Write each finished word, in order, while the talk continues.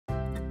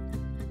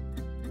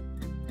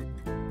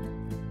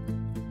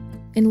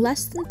In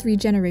less than 3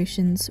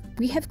 generations,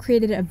 we have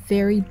created a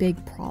very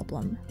big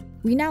problem.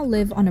 We now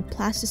live on a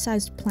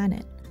plasticized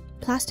planet.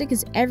 Plastic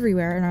is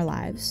everywhere in our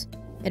lives.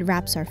 It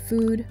wraps our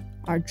food,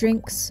 our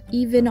drinks,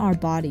 even our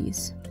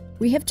bodies.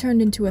 We have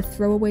turned into a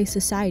throwaway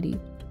society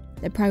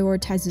that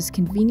prioritizes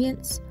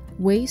convenience,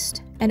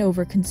 waste, and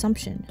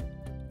overconsumption.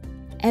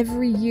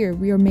 Every year,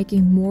 we are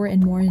making more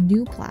and more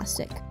new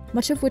plastic,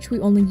 much of which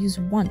we only use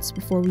once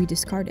before we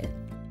discard it.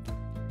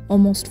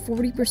 Almost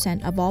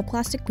 40% of all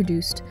plastic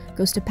produced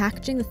goes to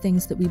packaging the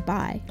things that we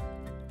buy.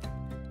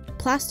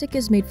 Plastic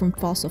is made from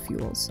fossil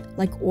fuels,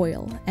 like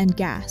oil and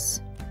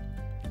gas.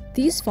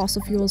 These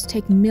fossil fuels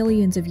take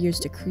millions of years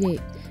to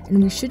create,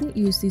 and we shouldn't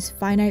use these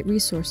finite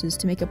resources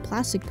to make a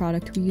plastic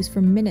product we use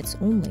for minutes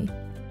only.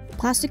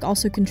 Plastic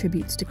also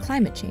contributes to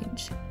climate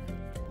change.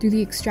 Through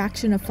the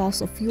extraction of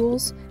fossil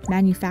fuels,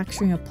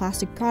 manufacturing of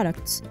plastic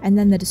products, and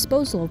then the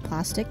disposal of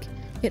plastic,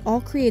 it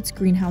all creates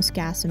greenhouse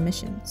gas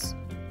emissions.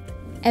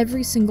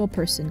 Every single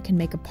person can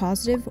make a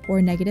positive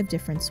or negative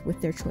difference with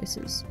their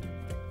choices.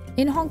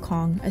 In Hong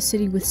Kong, a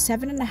city with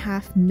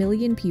 7.5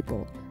 million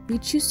people, we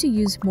choose to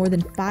use more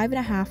than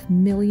 5.5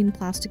 million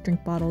plastic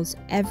drink bottles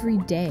every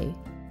day.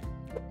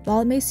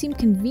 While it may seem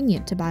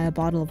convenient to buy a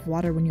bottle of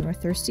water when you are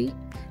thirsty,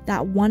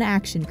 that one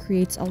action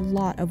creates a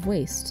lot of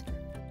waste.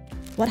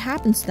 What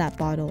happens to that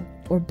bottle,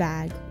 or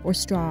bag, or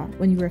straw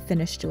when you are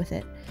finished with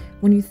it,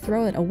 when you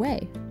throw it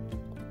away?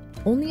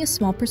 Only a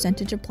small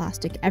percentage of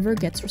plastic ever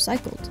gets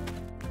recycled.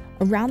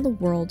 Around the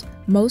world,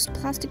 most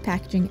plastic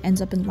packaging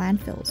ends up in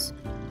landfills.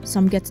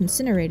 Some gets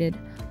incinerated,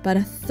 but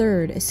a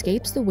third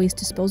escapes the waste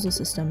disposal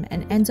system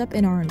and ends up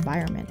in our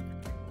environment.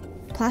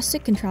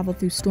 Plastic can travel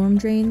through storm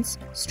drains,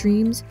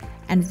 streams,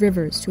 and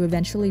rivers to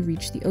eventually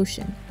reach the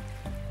ocean.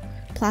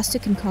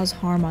 Plastic can cause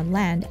harm on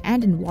land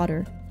and in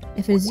water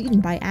if it is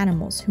eaten by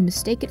animals who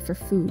mistake it for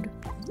food,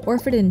 or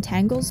if it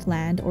entangles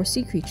land or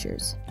sea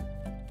creatures.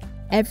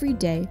 Every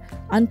day,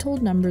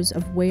 untold numbers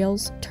of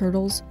whales,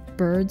 turtles,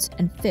 birds,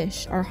 and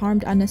fish are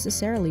harmed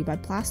unnecessarily by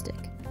plastic.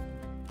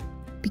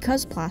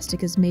 Because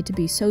plastic is made to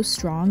be so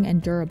strong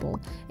and durable,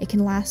 it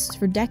can last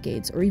for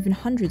decades or even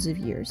hundreds of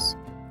years.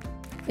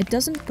 It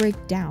doesn't break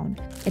down,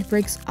 it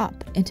breaks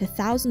up into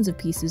thousands of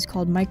pieces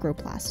called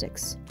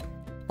microplastics.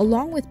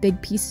 Along with big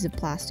pieces of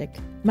plastic,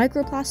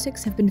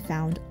 microplastics have been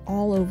found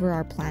all over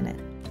our planet.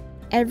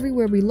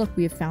 Everywhere we look,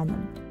 we have found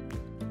them.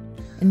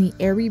 In the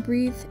air we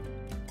breathe,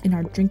 in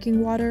our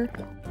drinking water,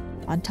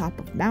 on top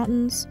of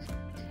mountains,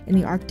 in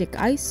the Arctic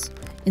ice,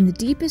 in the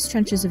deepest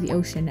trenches of the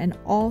ocean, and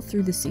all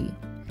through the sea.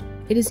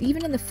 It is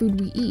even in the food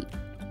we eat.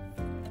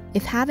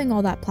 If having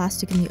all that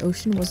plastic in the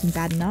ocean wasn't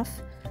bad enough,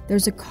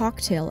 there's a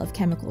cocktail of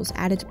chemicals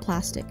added to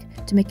plastic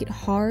to make it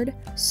hard,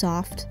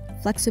 soft,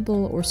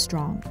 flexible, or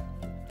strong.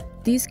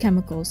 These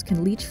chemicals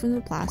can leach from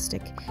the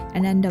plastic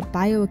and end up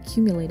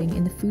bioaccumulating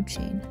in the food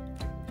chain.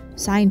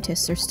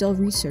 Scientists are still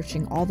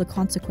researching all the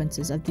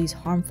consequences of these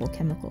harmful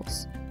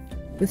chemicals.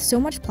 With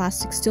so much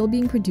plastic still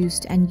being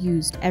produced and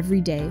used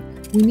every day,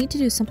 we need to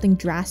do something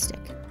drastic.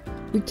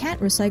 We can't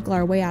recycle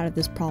our way out of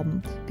this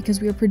problem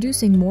because we are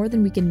producing more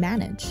than we can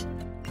manage.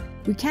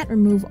 We can't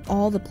remove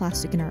all the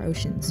plastic in our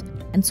oceans,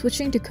 and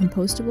switching to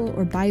compostable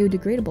or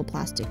biodegradable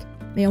plastic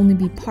may only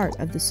be part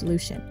of the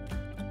solution.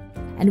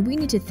 And we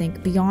need to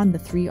think beyond the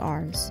 3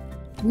 R's.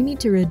 We need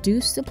to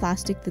reduce the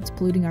plastic that's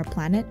polluting our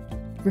planet,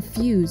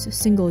 refuse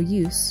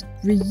single-use,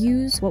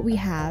 reuse what we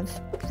have,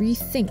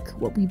 rethink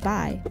what we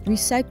buy,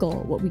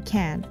 recycle what we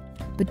can,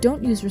 but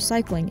don't use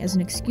recycling as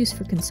an excuse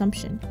for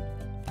consumption.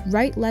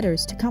 Write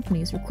letters to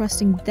companies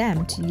requesting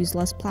them to use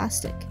less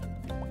plastic.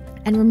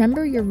 And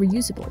remember your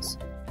reusables.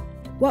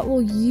 What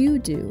will you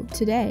do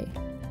today?